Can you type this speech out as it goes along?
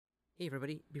Hey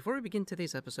everybody, before we begin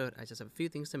today's episode, I just have a few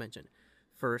things to mention.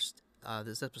 First,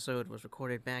 this episode was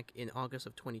recorded back in August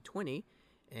of 2020,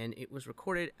 and it was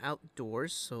recorded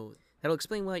outdoors, so that'll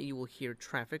explain why you will hear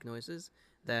traffic noises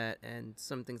and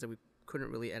some things that we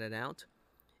couldn't really edit out.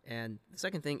 And the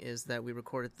second thing is that we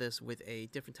recorded this with a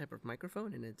different type of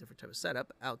microphone and a different type of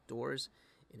setup outdoors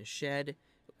in a shed,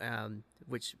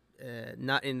 which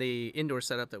not in the indoor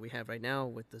setup that we have right now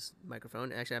with this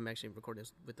microphone. Actually, I'm actually recording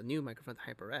this with the new microphone,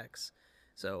 the HyperX.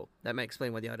 So that might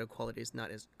explain why the audio quality is not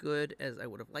as good as I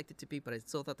would have liked it to be, but I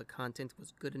still thought the content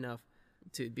was good enough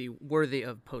to be worthy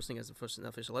of posting as an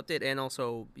official update. And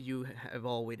also, you have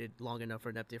all waited long enough for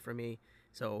an update from me.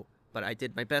 But I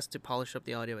did my best to polish up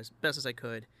the audio as best as I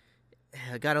could.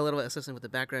 I got a little assistant with the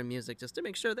background music just to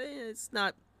make sure that it's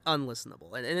not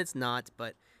unlistenable. And it's not,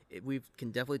 but we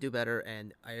can definitely do better,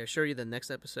 and I assure you the next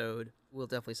episode will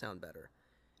definitely sound better.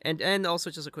 And also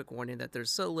just a quick warning that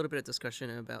there's a little bit of discussion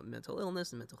about mental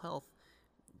illness and mental health,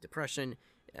 depression,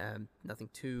 nothing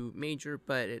too major,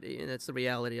 but it's the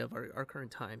reality of our current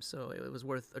time, so it was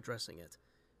worth addressing it.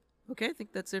 Okay, I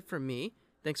think that's it for me.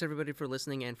 Thanks everybody for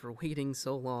listening and for waiting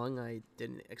so long. I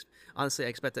didn't honestly I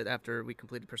expected after we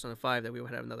completed Persona 5 that we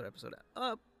would have another episode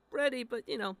up ready, but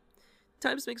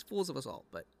times makes fools of us all.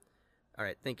 But all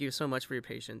right, thank you so much for your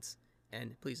patience,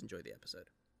 and please enjoy the episode.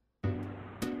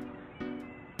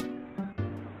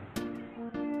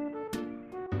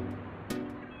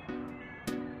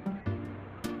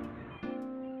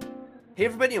 Hey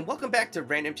everybody, and welcome back to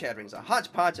Random Chatterings, a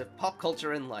hodgepodge of pop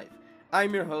culture and life.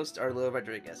 I'm your host, Arlo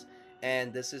Rodriguez,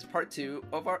 and this is part 2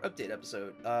 of our update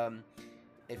episode.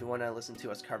 If you want to listen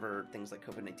to us cover things like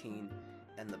COVID-19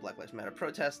 and the Black Lives Matter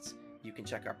protests, you can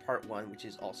check out part 1, which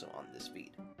is also on this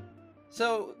feed.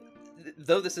 So,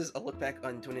 though this is a look back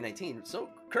on 2019, so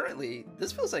currently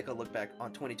this feels like a look back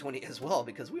on 2020 as well,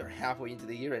 because we are halfway into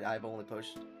the year and I've only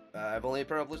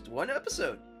published one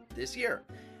episode this year,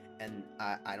 and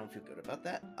I don't feel good about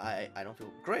that. I don't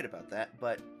feel great about that,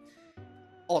 but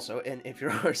also, and if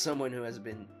you're someone who has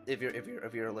been, if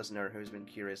you're a listener who's been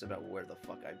curious about where the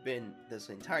fuck I've been this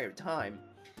entire time,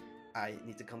 I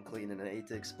need to come clean and I need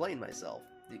to explain myself,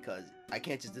 because I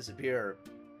can't just disappear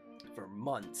for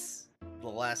months. The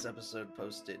last episode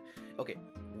posted... Okay,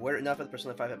 we're enough of the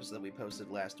Persona 5 episode that we posted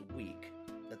last week,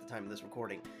 at the time of this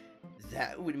recording.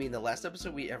 That would mean the last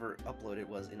episode we ever uploaded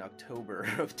was in October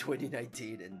of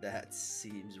 2019, and that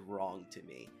seems wrong to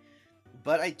me.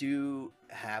 But I do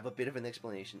have a bit of an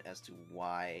explanation as to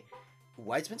why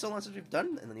it's been so long since we've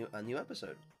done a new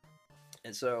episode.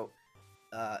 And so,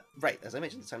 right, as I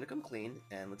mentioned, it's time to come clean,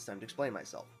 and it's time to explain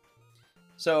myself.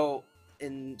 So,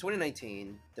 in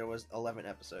 2019, there was 11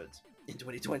 episodes. In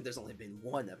 2020, there's only been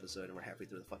one episode, and we're halfway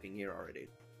through the fucking year already.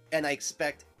 And I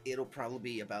expect it'll probably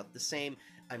be about the same.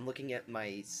 I'm looking at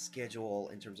my schedule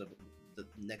in terms of the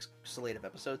next slate of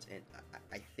episodes, and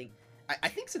I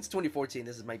think since 2014,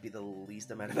 this might be the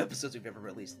least amount of episodes we've ever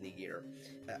released in a year.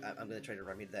 I'm going to try to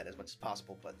remedy that as much as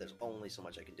possible, but there's only so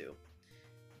much I can do.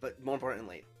 But more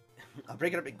importantly, I'll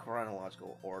break it up in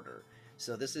chronological order.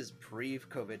 So this is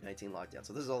pre-COVID-19 lockdown.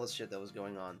 So this is all this shit that was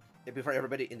going on before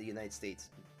everybody in the United States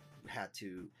had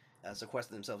to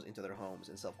sequester themselves into their homes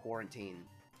and self-quarantine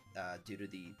due to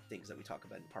the things that we talk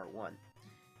about in part 1.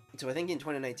 So I think in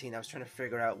 2019, I was trying to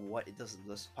figure out what does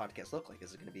this podcast look like.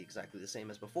 Is it going to be exactly the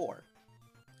same as before?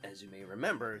 As you may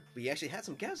remember, we actually had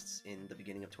some guests in the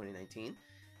beginning of 2019.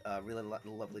 Really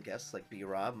lovely guests like B.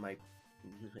 Rob,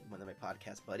 one of my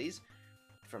podcast buddies.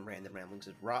 From Random Ramblings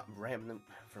with Rob.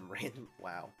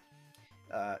 Wow.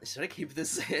 Should I keep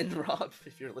this in, Rob,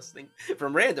 if you're listening?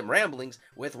 From Random Ramblings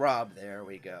with Rob. There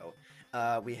we go.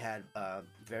 We had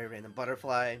Very Random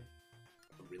Butterfly,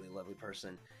 a really lovely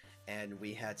person. And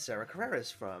we had Sarah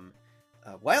Carreras from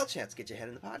Wild Chats, Get Your Head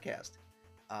in the Podcast.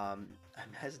 I'm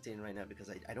hesitating right now because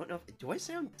I don't know if... Do I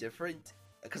sound different?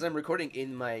 Because I'm recording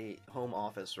in my home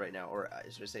office right now, or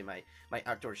should I say my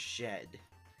outdoor shed.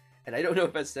 And I don't know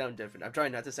if I sound different. I'm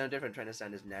trying not to sound different. I'm trying to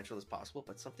sound as natural as possible,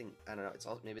 but something, I don't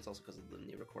know, maybe it's also because of the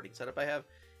new recording setup I have.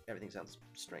 Everything sounds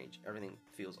strange. Everything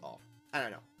feels off. I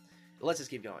don't know. Let's just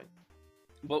keep going.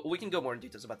 But we can go more in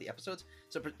details about the episodes.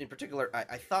 So in particular,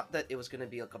 I thought that it was going to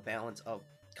be like a balance of,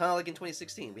 kind of like in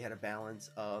 2016, we had a balance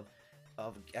of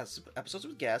episodes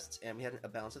with guests, and we had a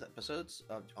balance of episodes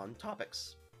on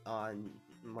topics,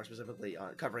 more specifically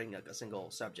on covering a single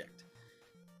subject.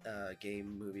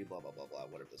 Game, movie, blah, blah, blah, blah,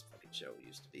 whatever this fucking show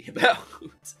used to be about.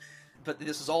 But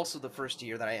this is also the first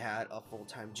year that I had a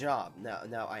full-time job.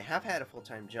 Now I have had a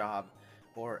full-time job,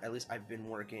 or at least I've been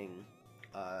working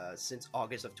since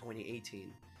August of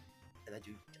 2018. And I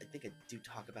think I do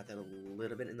talk about that a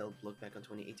little bit in the look back on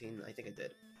 2018. I think I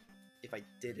did. If I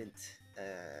didn't,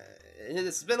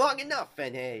 it's been long enough,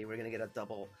 and hey, we're gonna get a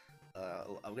double.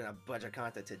 I'm gonna budget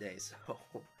content today, so.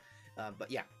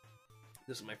 But yeah,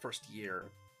 this is my first year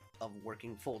of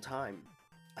working full time,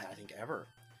 I think ever,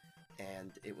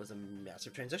 and it was a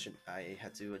massive transition. I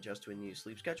had to adjust to a new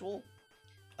sleep schedule,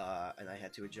 and I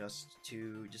had to adjust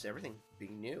to just everything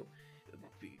being new,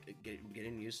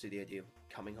 getting used to the idea of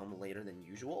coming home later than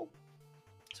usual.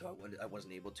 So I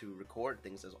wasn't able to record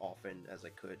things as often as I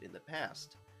could in the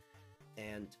past.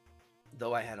 And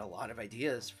though I had a lot of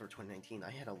ideas for 2019,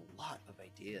 I had a lot of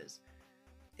ideas.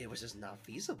 It was just not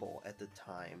feasible at the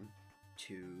time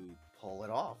to pull it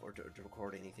off or to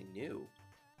record anything new.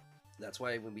 That's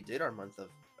why when we did our month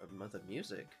of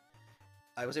music,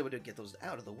 I was able to get those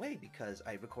out of the way because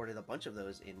I recorded a bunch of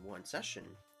those in one session,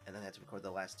 and then I had to record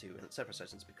the last two in separate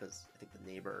sessions because I think the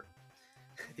neighbor,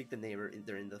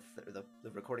 they're in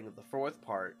the recording of the fourth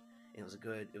part. And it was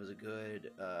a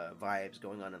good vibes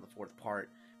going on in the fourth part,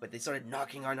 but they started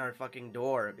knocking on our fucking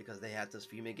door because they had to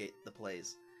fumigate the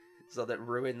place, so that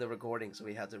ruined the recording. So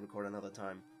we had to record another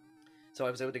time. So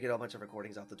I was able to get a bunch of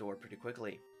recordings out the door pretty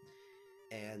quickly,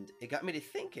 and it got me to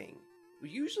thinking.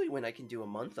 Usually, when I can do a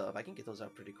month of, I can get those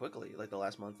out pretty quickly. Like the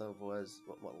last month of was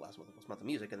last month was Month of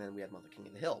Music, and then we had Month of King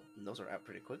of the Hill, and those are out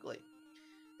pretty quickly.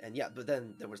 And yeah, but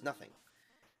then there was nothing.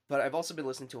 But I've also been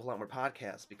listening to a lot more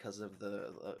podcasts because of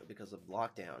the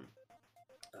lockdown,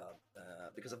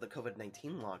 because of the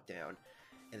COVID-19 lockdown,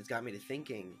 and it's got me to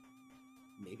thinking.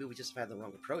 Maybe we just had the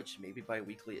wrong approach. Maybe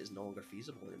bi-weekly is no longer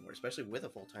feasible anymore, especially with a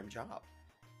full-time job,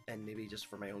 and maybe just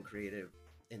for my own creative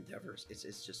endeavors,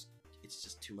 it's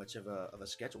just too much of a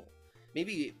schedule.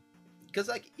 Maybe because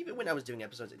like even when I was doing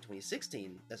episodes in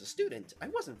 2016 as a student, I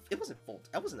wasn't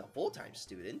a full-time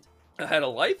student. I had a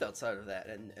life outside of that,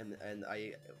 and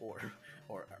I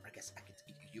guess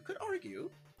you could argue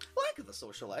lack of a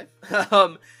social life.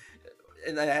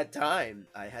 And I had time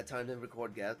to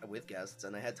record with guests,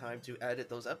 and I had time to edit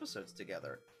those episodes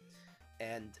together,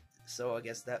 and so I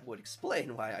guess that would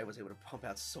explain why I was able to pump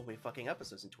out so many fucking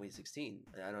episodes in 2016.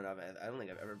 I don't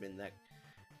think I've ever been that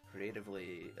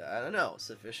creatively,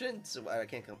 sufficient. So I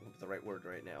can't come up with the right word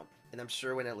right now. And I'm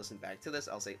sure when I listen back to this,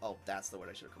 I'll say, oh, that's the word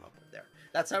I should have come up with there.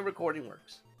 That's how recording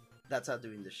works. That's how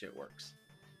doing this shit works.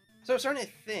 So I'm starting to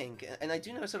think, and I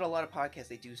do notice that a lot of podcasts,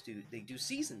 they do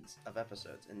seasons of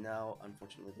episodes. And now,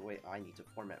 unfortunately, the way I need to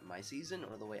format my season,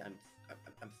 or the way I'm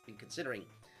been considering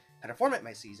how to format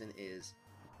my season, is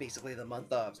basically the month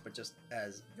ofs, but just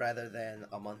as rather than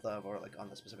a month of or like on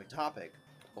a specific topic,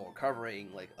 or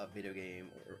covering like a video game,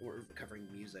 or covering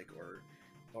music, or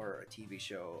a TV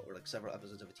show, or like several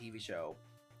episodes of a TV show,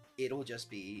 it'll just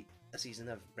be a season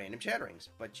of random chatterings,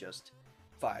 but just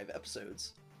 5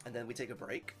 episodes, and then we take a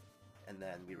break, and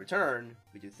then we return.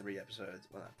 We do 3 episodes.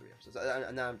 Well, not 3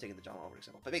 episodes. Now I'm taking the John Oliver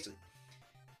example, but basically,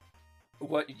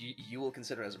 what you will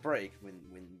consider as a break when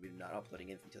we're not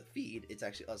uploading anything to the feed, it's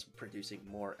actually us producing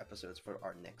more episodes for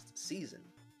our next season.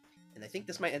 And I think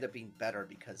this might end up being better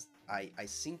because I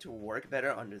seem to work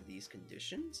better under these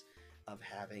conditions of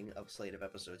having a slate of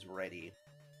episodes ready,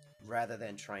 rather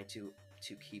than trying to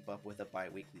keep up with a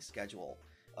bi-weekly schedule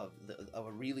of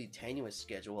a really tenuous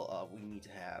schedule of we need to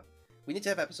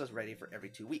have episodes ready for every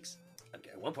 2 weeks.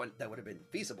 Okay, at one point that would have been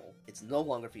feasible. It's no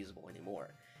longer feasible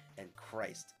anymore. And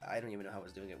Christ, I don't even know how I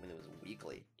was doing it when it was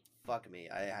weekly. Fuck me,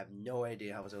 I have no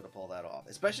idea how I was able to pull that off.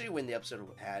 Especially when the episode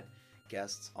had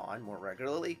guests on more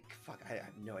regularly. Fuck, I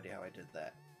have no idea how I did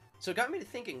that. So it got me to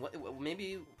thinking,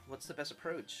 what's the best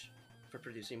approach for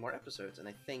producing more episodes? And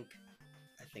I think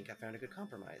I found a good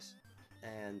compromise.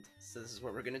 And so this is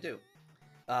what we're gonna do.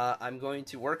 I'm going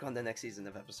to work on the next season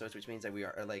of episodes, which means that we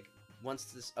are like, once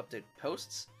this update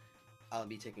posts, I'll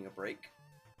be taking a break.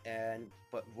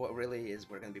 But what really is,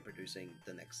 we're going to be producing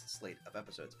the next slate of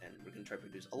episodes, and we're going to try to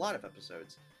produce a lot of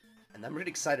episodes. And I'm really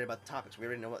excited about the topics. We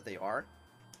already know what they are,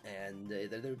 and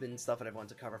there have been stuff that I've wanted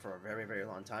to cover for a very, very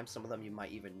long time. Some of them you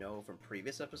might even know from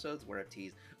previous episodes where I've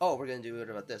teased, oh, we're going to do it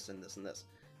about this and this and this,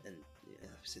 and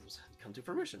obviously those come to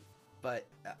fruition. But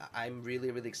I'm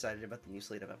really, really excited about the new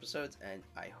slate of episodes, and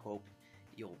I hope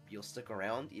you'll stick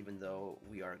around, even though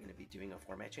we are going to be doing a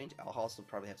format change. I'll also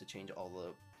probably have to change all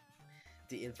the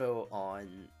info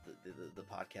on the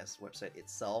podcast website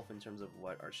itself in terms of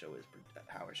what our show is,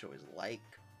 how our show is like,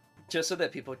 just so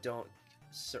that people don't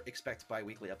expect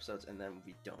bi-weekly episodes and then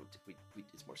we don't.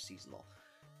 It's more seasonal.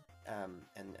 And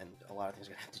a lot of things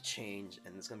are gonna have to change,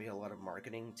 and there's gonna be a lot of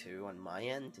marketing too on my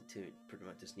end to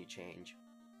promote this new change.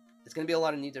 It's gonna be a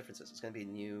lot of new differences. It's gonna be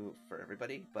new for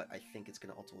everybody, but I think it's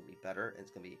gonna ultimately be better, and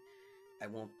it's gonna be.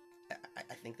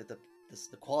 I think that the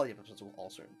quality of episodes will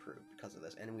also improve because of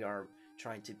this, and we are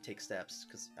trying to take steps,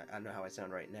 because I don't know how I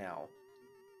sound right now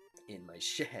in my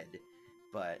shed,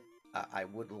 but I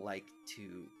would like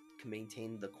to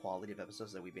maintain the quality of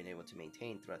episodes that we've been able to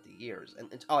maintain throughout the years,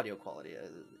 and it's audio quality,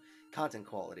 content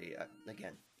quality.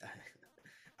 Again,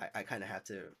 I kind of have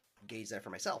to gauge that for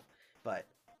myself, but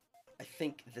I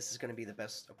think this is going to be the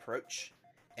best approach.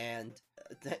 And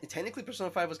technically, Persona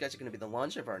 5 was actually going to be the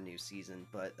launch of our new season,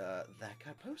 but that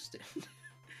got posted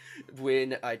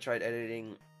when I tried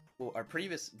editing our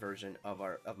previous version of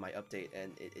my update,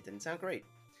 and it didn't sound great.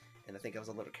 And I think I was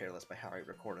a little careless by how I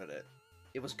recorded it.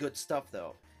 It was good stuff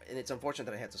though, and it's unfortunate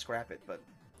that I had to scrap it, but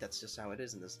that's just how it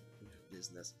is in this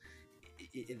business,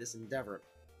 in this endeavor,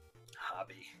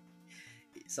 hobby.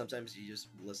 Sometimes you just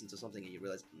listen to something and you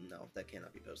realize, no, that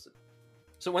cannot be posted.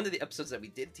 So one of the episodes that we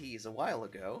did tease a while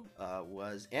ago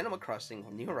was Animal Crossing: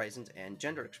 New Horizons and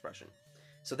Gender Expression.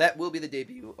 So that will be the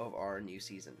debut of our new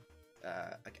season.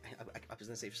 I was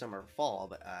going to say summer or fall,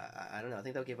 but I don't know. I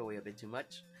think they'll give away a bit too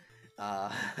much.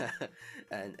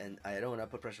 And I don't want to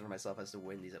put pressure on myself as to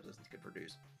when these episodes get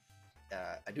produced.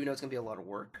 I do know it's going to be a lot of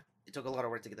work. It took a lot of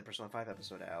work to get the Persona 5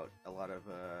 episode out. A lot of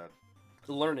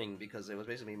learning, because it was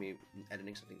basically me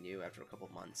editing something new after a couple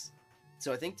of months.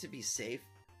 So I think to be safe,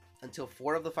 until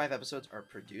 4 of the 5 episodes are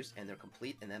produced and they're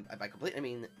complete, and then by complete I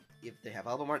mean if they have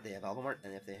album art, they have album art,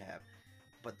 and if they have,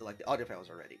 but the audio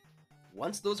files are ready.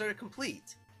 Once those are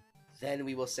complete, then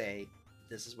we will say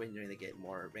this is when you're going to get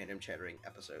more random chattering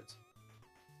episodes.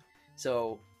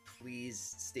 So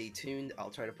please stay tuned.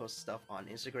 I'll try to post stuff on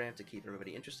Instagram to keep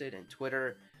everybody interested, and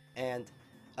Twitter, and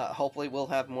hopefully we'll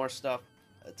have more stuff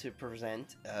to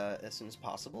present as soon as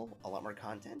possible, a lot more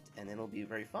content, and it'll be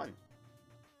very fun.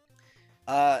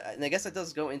 And I guess that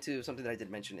does go into something that I did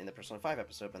mention in the Persona 5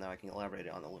 episode, but now I can elaborate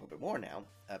on a little bit more now.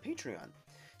 Patreon.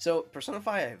 So Persona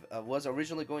 5 was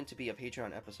originally going to be a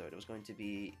Patreon episode. It was going to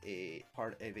be a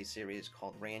part of a series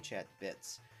called Ranchat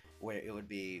Bits, where it would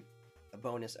be a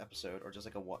bonus episode, or just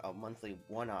like a monthly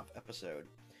one-off episode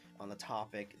on the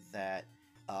topic that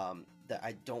that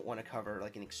I don't want to cover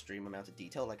like an extreme amount of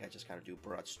detail, like I just kind of do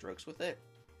broad strokes with it,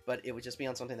 but it would just be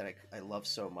on something that I love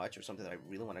so much, or something that I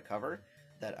really want to cover,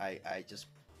 that I just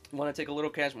want to take a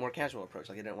little more casual approach.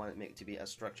 Like I didn't want it to be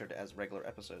as structured as regular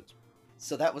episodes.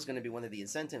 So that was going to be one of the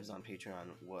incentives on Patreon,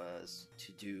 was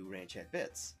to do Ranchat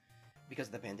Bits. Because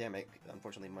of the pandemic,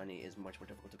 unfortunately, money is much more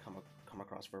difficult to come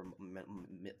across for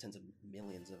tens of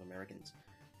millions of Americans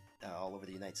all over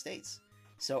the United States.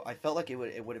 So I felt like it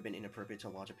would have been inappropriate to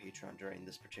launch a Patreon during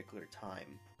this particular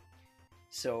time.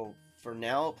 So for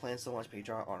now, plans to launch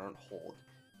Patreon are on hold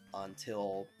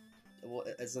until, well,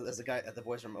 as the guy at the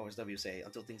voice from OSW say,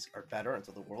 until things are better,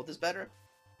 until the world is better.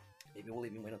 Maybe we'll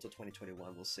even wait until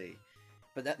 2021. We'll see.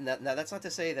 But now that's not to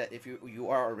say that if you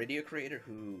are already a creator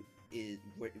who is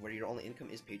where your only income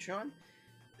is Patreon,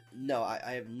 no,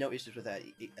 I have no issues with that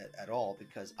at all,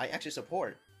 because I actually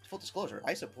support, full disclosure,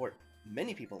 I support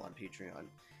many people on Patreon,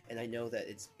 and I know that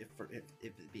it's if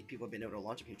people have been able to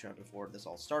launch a Patreon before this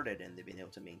all started, and they've been able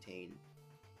to maintain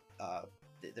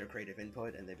their creative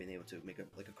input, and they've been able to make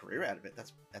a career out of it.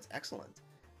 That's excellent.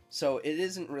 So it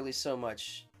isn't really so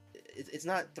much. It's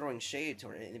not throwing shade to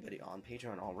anybody on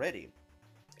Patreon already.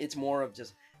 It's more of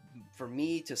just, for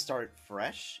me to start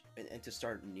fresh and to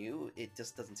start new, it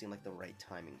just doesn't seem like the right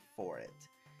timing for it.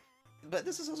 But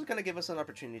this is also going to give us an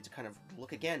opportunity to kind of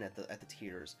look again at the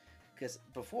tiers, because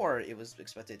before it was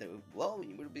expected that, well,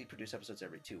 we would be produce episodes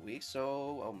every 2 weeks,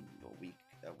 so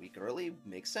a week early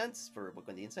makes sense for Book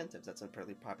on the Incentives. That's a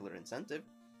fairly popular incentive.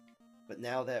 But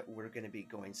now that we're going to be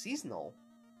going seasonal,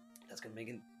 that's going to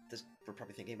make this. We're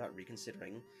probably thinking about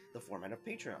reconsidering the format of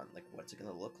Patreon. Like, what's it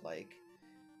going to look like?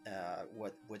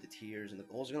 What the tiers and the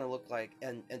goals are going to look like,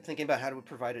 and thinking about how do we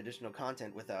provide additional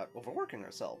content without overworking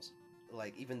ourselves.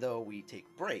 Like, even though we take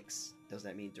breaks, does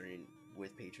that mean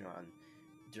with Patreon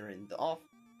during the off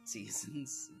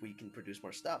seasons we can produce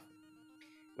more stuff?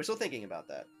 We're still thinking about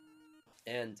that,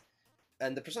 and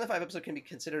the Persona 5 episode can be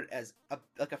considered as a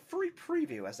free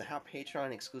preview as to how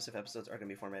Patreon exclusive episodes are going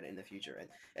to be formatted in the future.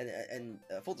 And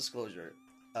full disclosure,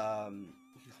 I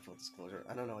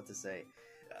don't know what to say.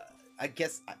 I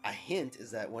guess a hint is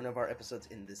that one of our episodes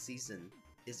in this season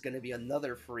is going to be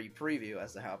another free preview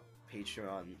as to how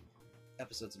Patreon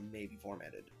episodes may be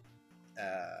formatted.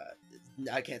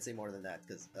 I can't say more than that,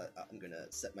 because I'm going to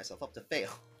set myself up to fail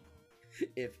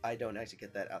if I don't actually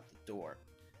get that out the door.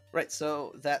 Right,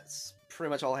 so that's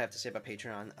pretty much all I have to say about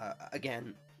Patreon.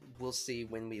 Again, we'll see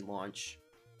when we launch.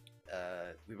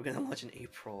 We were going to launch in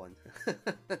April, and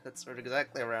that's sort of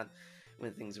exactly around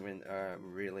when things went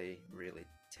really, really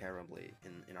terribly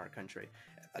in our country.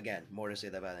 Again, more to say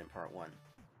about that in part 1.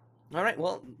 Alright,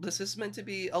 well, this is meant to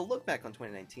be a look back on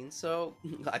 2019, so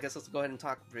I guess let's go ahead and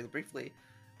talk really briefly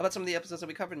about some of the episodes that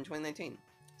we covered in 2019.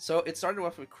 So it started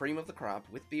off with Cream of the Crop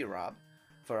with B-Rob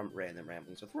from Random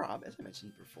Ramblings with Rob, as I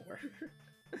mentioned before.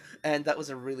 And that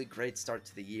was a really great start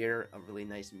to the year, a really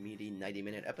nice, meaty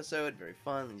 90-minute episode, very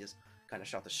fun, and just kind of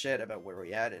shot the shit about where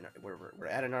we're at and where we're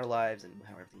at in our lives and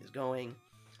how everything is going.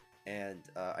 And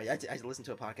I listened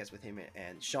to a podcast with him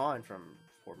and Sean from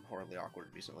Horribly Awkward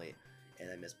recently, and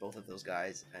I missed both of those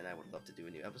guys, and I would love to do a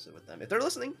new episode with them. If they're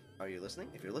listening, are you listening?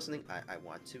 If you're listening, I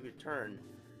want to return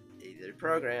a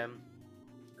program.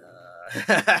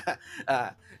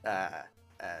 I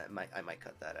might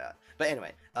cut that out. But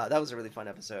anyway, that was a really fun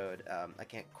episode. I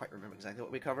can't quite remember exactly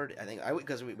what we covered. I think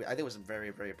it was very,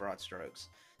 very broad strokes.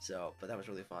 So, but that was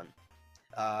really fun.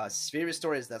 Sphere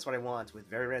Stories, That's What I Want, with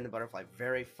Very Random Butterfly.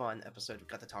 Very fun episode. We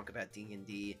got to talk about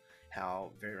D&D,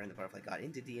 how Very Random Butterfly got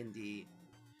into D&D,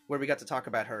 where we got to talk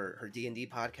about her D&D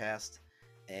podcast,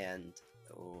 and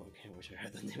I wish I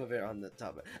had the name of it on the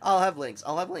top. I'll have links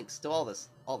to all this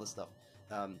stuff.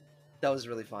 That was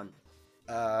really fun.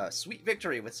 Sweet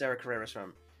Victory with Sarah Carreras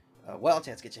from Wild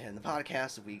Chance Get Your Head in the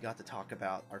Podcast. We got to talk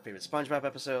about our favorite SpongeBob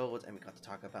episodes, and we got to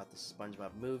talk about the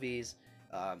SpongeBob movies.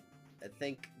 I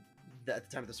think that at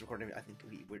the time of this recording, I think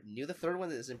we knew the third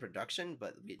one is in production,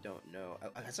 but we don't know.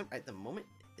 At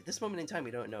this moment in time,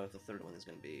 we don't know if the third one is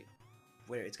going to be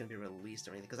where it's going to be released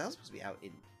or anything, because that was supposed to be out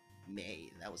in May,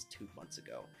 and that was 2 months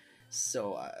ago.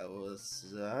 So I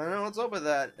don't know what's up with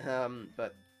that.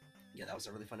 But yeah, that was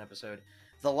a really fun episode.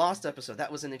 The Lost episode,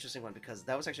 that was an interesting one because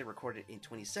that was actually recorded in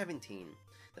 2017.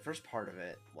 The first part of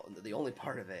it, well, the only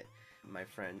part of it, my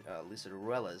friend Lisa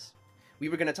Ruelas, we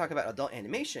were going to talk about adult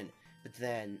animation, but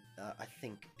then I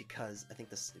think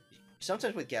this,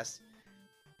 sometimes with guests,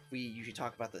 we usually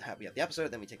talk about we have the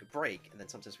episode, then we take a break, and then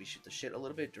sometimes we shoot the shit a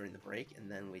little bit during the break, and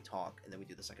then we talk, and then we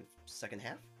do the second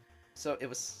half. So it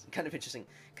was kind of interesting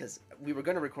because we were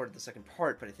going to record the second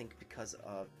part, but I think because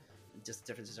of just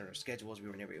differences in our schedules, we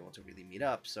were never able to really meet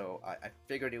up. So I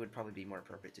figured it would probably be more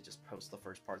appropriate to just post the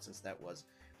first part, since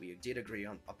we did agree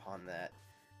upon that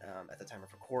at the time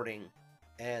of recording.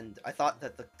 And I thought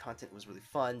that the content was really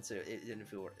fun, so it didn't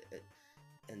feel it.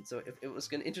 And so it was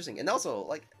kind of interesting. And also,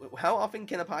 like, how often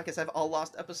can a podcast have a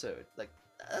lost episode? Like,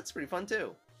 that's pretty fun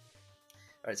too.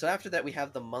 Alright, so after that we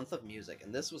have the month of music,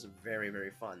 and this was very,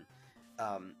 very fun.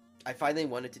 I finally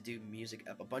wanted to do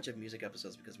a bunch of music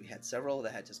episodes, because we had several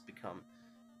that had just become,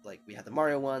 like, we had the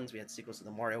Mario ones, we had sequels to the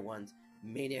Mario ones,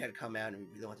 Mania had come out, and we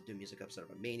really wanted to do a music episode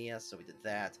of a Mania, so we did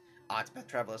that. Octopath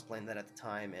Traveler was playing that at the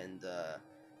time, and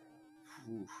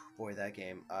boy, that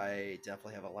game, I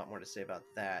definitely have a lot more to say about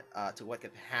that. To what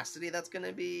capacity that's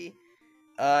gonna be,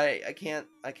 I can't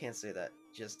say that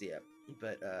just yet,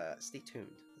 but stay tuned.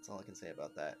 That's all I can say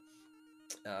about that.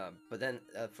 But then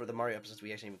for the Mario episodes,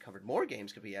 we actually even covered more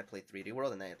games, because we had played 3D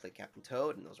World, and then I had played Captain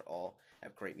Toad, and those all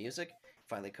have great music.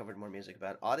 Finally covered more music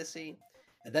about Odyssey.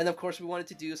 And then, of course, we wanted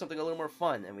to do something a little more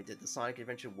fun, and we did the Sonic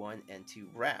Adventure 1 and 2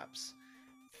 raps.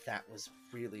 That was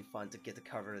really fun to get to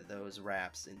cover those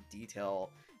raps in detail,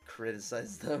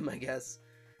 criticize them, I guess.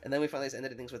 And then we finally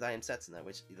ended things with I Am Setsuna,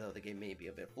 which, though the game may be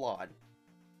a bit flawed,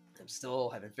 I still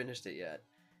haven't finished it yet.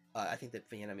 I think that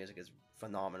Vienna music is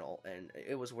phenomenal, and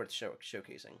it was worth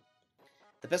showcasing.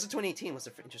 The Best of 2018 was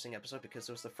an interesting episode, because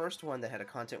it was the first one that had a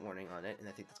content warning on it, and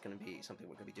I think that's going to be something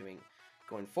we're going to be doing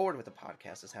going forward with the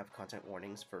podcast, is have content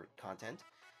warnings for content.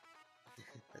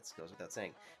 That goes without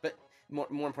saying. But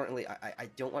more importantly, I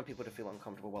don't want people to feel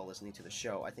uncomfortable while listening to the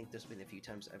show. I think there's been a few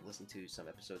times I've listened to some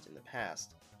episodes in the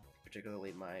past,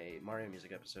 particularly my Mario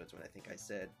music episodes, when I think I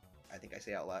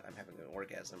say out loud, I'm having an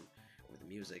orgasm over the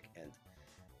music, and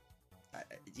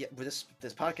this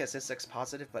podcast is sex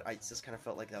positive, but I just kind of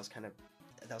felt like that was kind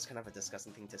of a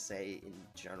disgusting thing to say in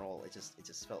general. It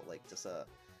just felt like just a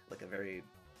very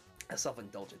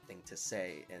self-indulgent thing to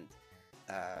say, and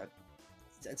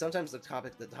sometimes the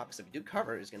topics that we do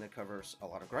cover is going to cover a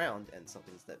lot of ground, and some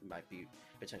things that might be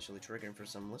potentially triggering for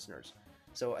some listeners.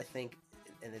 So I think,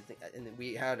 and then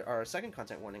we had our second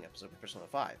content warning episode with Persona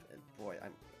 5, and boy,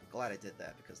 I'm glad I did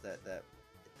that, because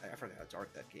I forgot how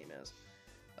dark that game is.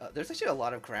 There's actually a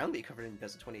lot of ground we covered in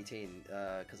Best of 2018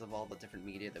 because of all the different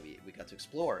media that we got to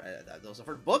explore. That was the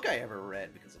first book I ever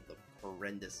read, because of the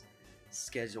horrendous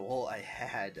schedule I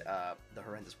had, the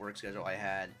horrendous work schedule I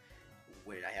had,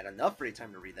 where I had enough free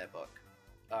time to read that book.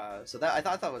 So that I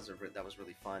thought that was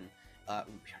really fun. We are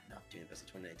not doing Best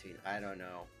of 2019. I don't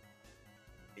know.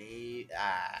 Maybe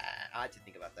I have to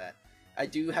think about that. I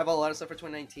do have a lot of stuff for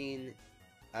 2019.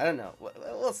 I don't know.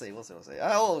 We'll see.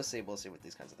 I always say we'll see with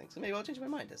these kinds of things. So maybe I'll change my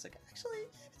mind. It's like, actually,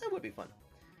 that would be fun.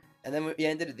 And then we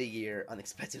ended the year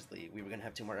unexpectedly. We were going to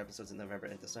have 2 more episodes in November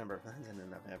and December. That didn't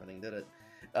end up happening, did it?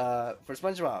 For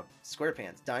SpongeBob,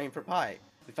 SquarePants, Dying for Pie,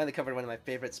 we finally covered one of my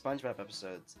favorite SpongeBob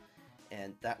episodes,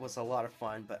 and that was a lot of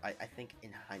fun. But I think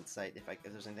in hindsight, if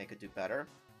there's anything I could do better,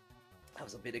 I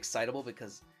was a bit excitable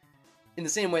because, in the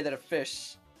same way that a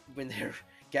fish, when they're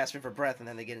gasping for breath and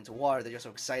then they get into water, they're just so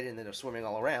excited and they're swimming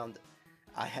all around.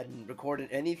 I hadn't recorded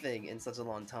anything in such a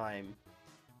long time,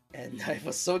 and I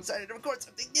was so excited to record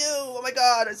something new. Oh my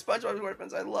god, it's SpongeBob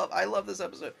SquarePants. I love this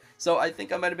episode. So I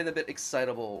think I might have been a bit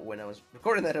excitable when I was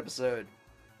recording that episode,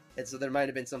 and so there might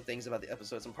have been some things about the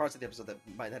episode, some parts of the episode that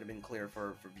might not have been clear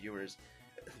for viewers,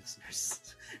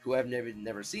 listeners who have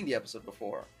never seen the episode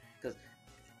before. Because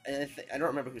I don't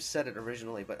remember who said it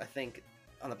originally, but I think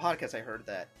on the podcast I heard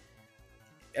that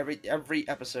every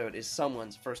episode is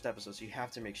someone's first episode, so you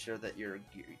have to make sure that you're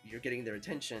getting their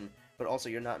attention, but also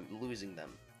you're not losing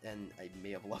them. And I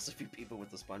may have lost a few people with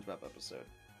the SpongeBob episode,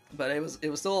 but it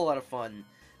was still a lot of fun.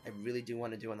 I really do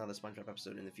want to do another SpongeBob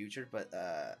episode in the future, but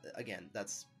again,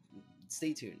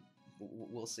 stay tuned.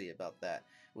 We'll see about that.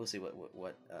 We'll see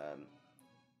what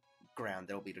ground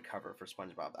there'll be to cover for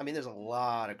SpongeBob. I mean, there's a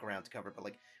lot of ground to cover, but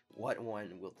like, what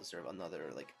one will deserve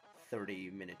another like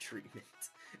 30-minute treatment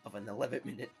of an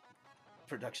 11-minute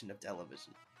production of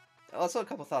television? Also, a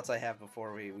couple thoughts I have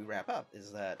before we wrap up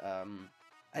is that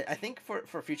I think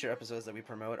for future episodes that we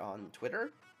promote on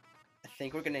Twitter, I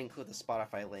think we're going to include the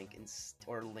Spotify link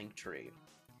or Linktree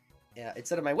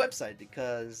instead of my website,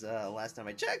 because last time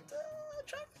I checked,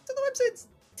 traffic to the website's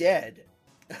dead.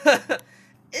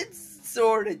 It's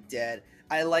sort of dead.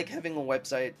 I like having a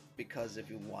website because if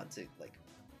you want to like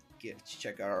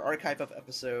check our archive of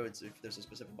episodes, if there's a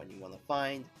specific one you want to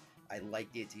find, I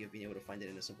like the idea of being able to find it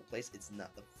in a simple place. The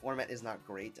format is not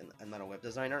great, and I'm not a web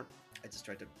designer. I just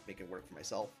tried to make it work for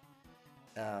myself.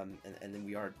 And then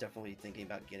we are definitely thinking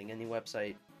about getting a new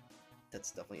website.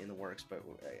 That's definitely in the works, but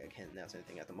I can't announce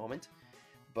anything at the moment.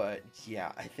 But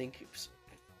yeah, I think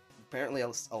apparently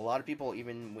a lot of people,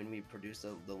 even when we produced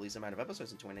the least amount of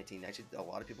episodes in 2019, actually a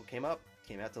lot of people came out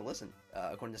to listen,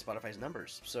 according to Spotify's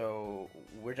numbers. So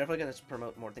we're definitely going to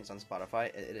promote more things on Spotify.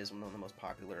 It is one of the most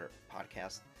popular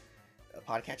podcatchers,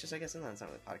 I guess. It's not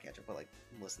really a podcatcher, but like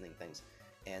listening things.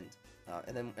 And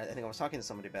then I think I was talking to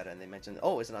somebody about it, and they mentioned,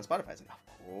 "Oh, is it on Spotify?" I was like,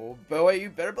 "Oh boy, you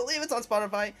better believe it's on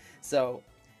Spotify." So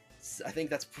I think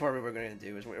that's probably what we're going to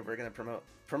do. Is we're going to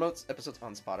promote episodes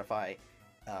on Spotify,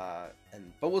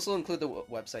 but we'll still include the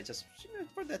website just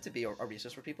for that to be a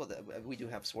resource for people. That we do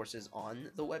have sources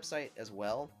on the website as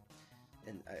well,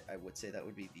 and I would say that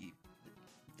would be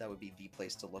the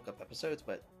place to look up episodes.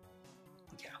 But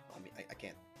yeah, I mean, I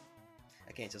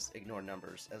can't just ignore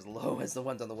numbers as low as the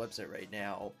ones on the website right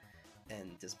now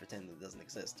and just pretend that it doesn't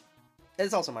exist. And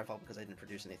it's also my fault because I didn't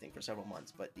produce anything for several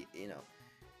months, but you know,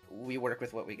 we work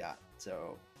with what we got.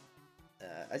 So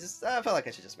I felt like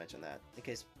I should just mention that in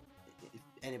case if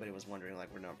anybody was wondering, like,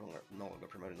 we're no longer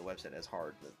promoting the website as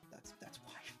hard. That's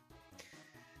why.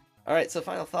 All right, so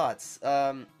final thoughts.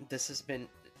 This has been,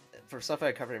 for stuff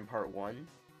I covered in part 1,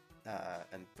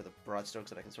 and for the broad strokes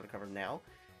that I can sort of cover now,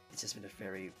 it's just been a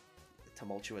very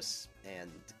tumultuous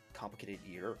and complicated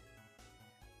year,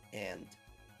 and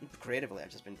creatively I've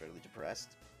just been really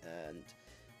depressed, and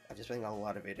I've just been playing a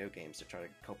lot of video games to try to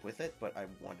cope with it. But I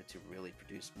wanted to really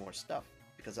produce more stuff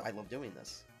because I love doing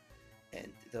this,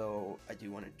 and though I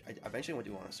eventually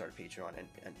do want to start a Patreon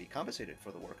and be compensated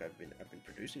for the work I've been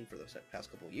producing for the past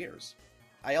couple of years.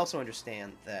 I also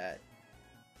understand that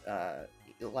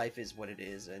life is what it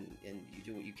is, and you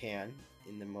do what you can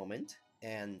in the moment.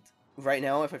 And right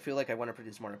now, if I feel like I want to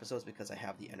produce more episodes because I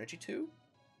have the energy to,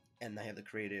 and I have the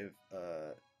creative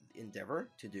endeavor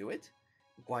to do it,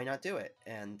 why not do it?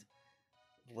 And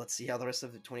let's see how the rest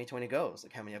of 2020 goes.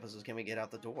 Like, how many episodes can we get out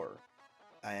the door?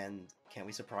 And can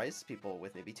we surprise people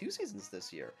with maybe 2 seasons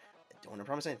this year? I don't want to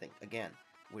promise anything. Again,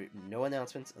 no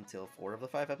announcements until 4 of the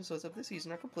 5 episodes of the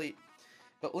season are complete.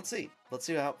 But let's see. Let's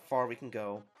see how far we can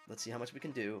go. Let's see how much we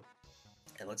can do.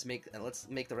 And let's make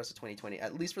the rest of 2020,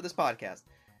 at least for this podcast,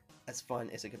 as fun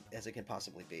as it can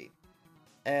possibly be.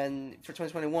 And for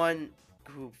 2021,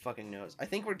 who fucking knows? I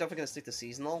think we're definitely going to stick to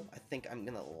seasonal. I think I'm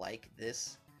going to like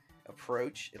this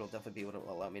approach. It'll definitely be able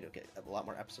to allow me to get a lot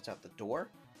more episodes out the door.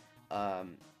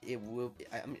 It will.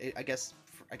 I guess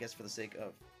for the sake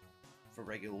of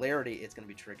regularity, it's going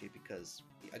to be tricky because,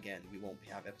 again, we won't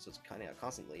have episodes kind of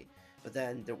constantly. But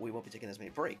then we won't be taking as many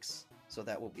breaks. So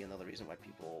that will be another reason why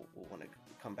people will want to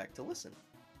come back to listen.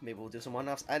 Maybe we'll do some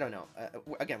one-offs. I don't know.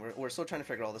 Again, we're still trying to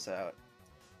figure all this out.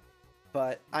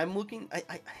 But I'm looking.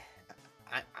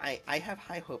 I have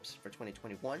high hopes for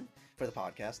 2021 for the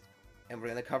podcast, and we're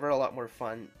gonna cover a lot more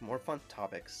fun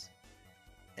topics,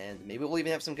 and maybe we'll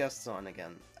even have some guests on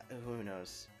again. Who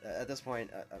knows? At this point,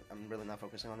 I'm really not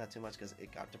focusing on that too much because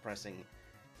it got depressing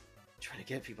trying to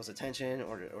get people's attention,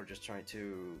 or just trying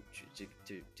to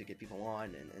get people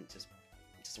on, and just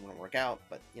it doesn't want to work out.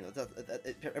 But you know,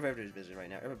 everybody's busy right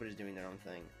now. Everybody's doing their own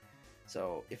thing.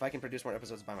 So if I can produce more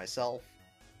episodes by myself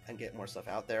and get more stuff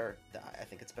out there, I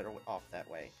think it's better off that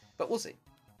way. But we'll see.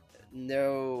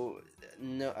 No,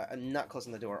 I'm not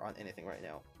closing the door on anything right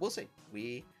now. We'll see.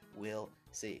 We will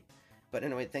see. But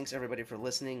anyway, thanks everybody for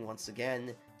listening once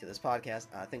again to this podcast.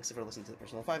 Thanks for listening to the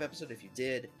Persona 5 episode if you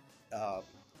did.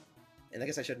 And I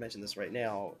guess I should mention this right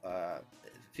now.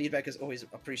 Feedback is always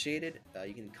appreciated.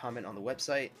 You can comment on the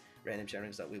website,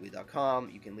 randomchatterings.weebly.com.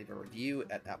 You can leave a review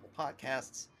at Apple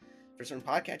Podcasts. For certain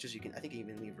podcatchers, I think you can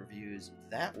even leave reviews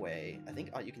that way. I think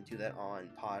you can do that on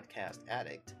Podcast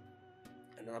Addict.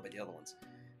 I don't know about the other ones.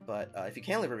 But if you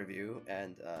can leave a review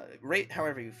and rate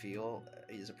however you feel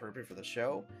is appropriate for the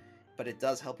show, but it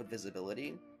does help with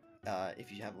visibility.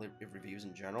 If you have reviews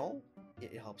in general,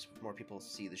 it helps more people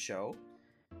see the show.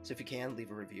 So if you can,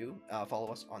 leave a review.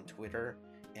 Follow us on Twitter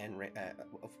and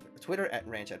Twitter at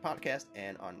Ranchat Podcast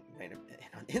and on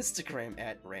Instagram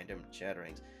at Random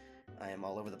Chatterings. I am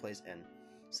all over the place, and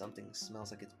something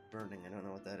smells like it's burning. I don't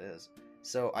know what that is.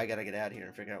 So I gotta get out of here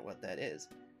and figure out what that is.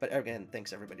 But again,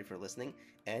 thanks everybody for listening,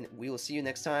 and we will see you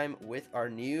next time with our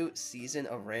new season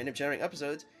of Random Chattering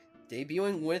episodes,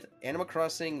 debuting with Animal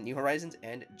Crossing, New Horizons,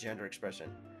 and Gender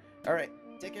Expression. Alright,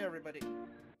 take care everybody.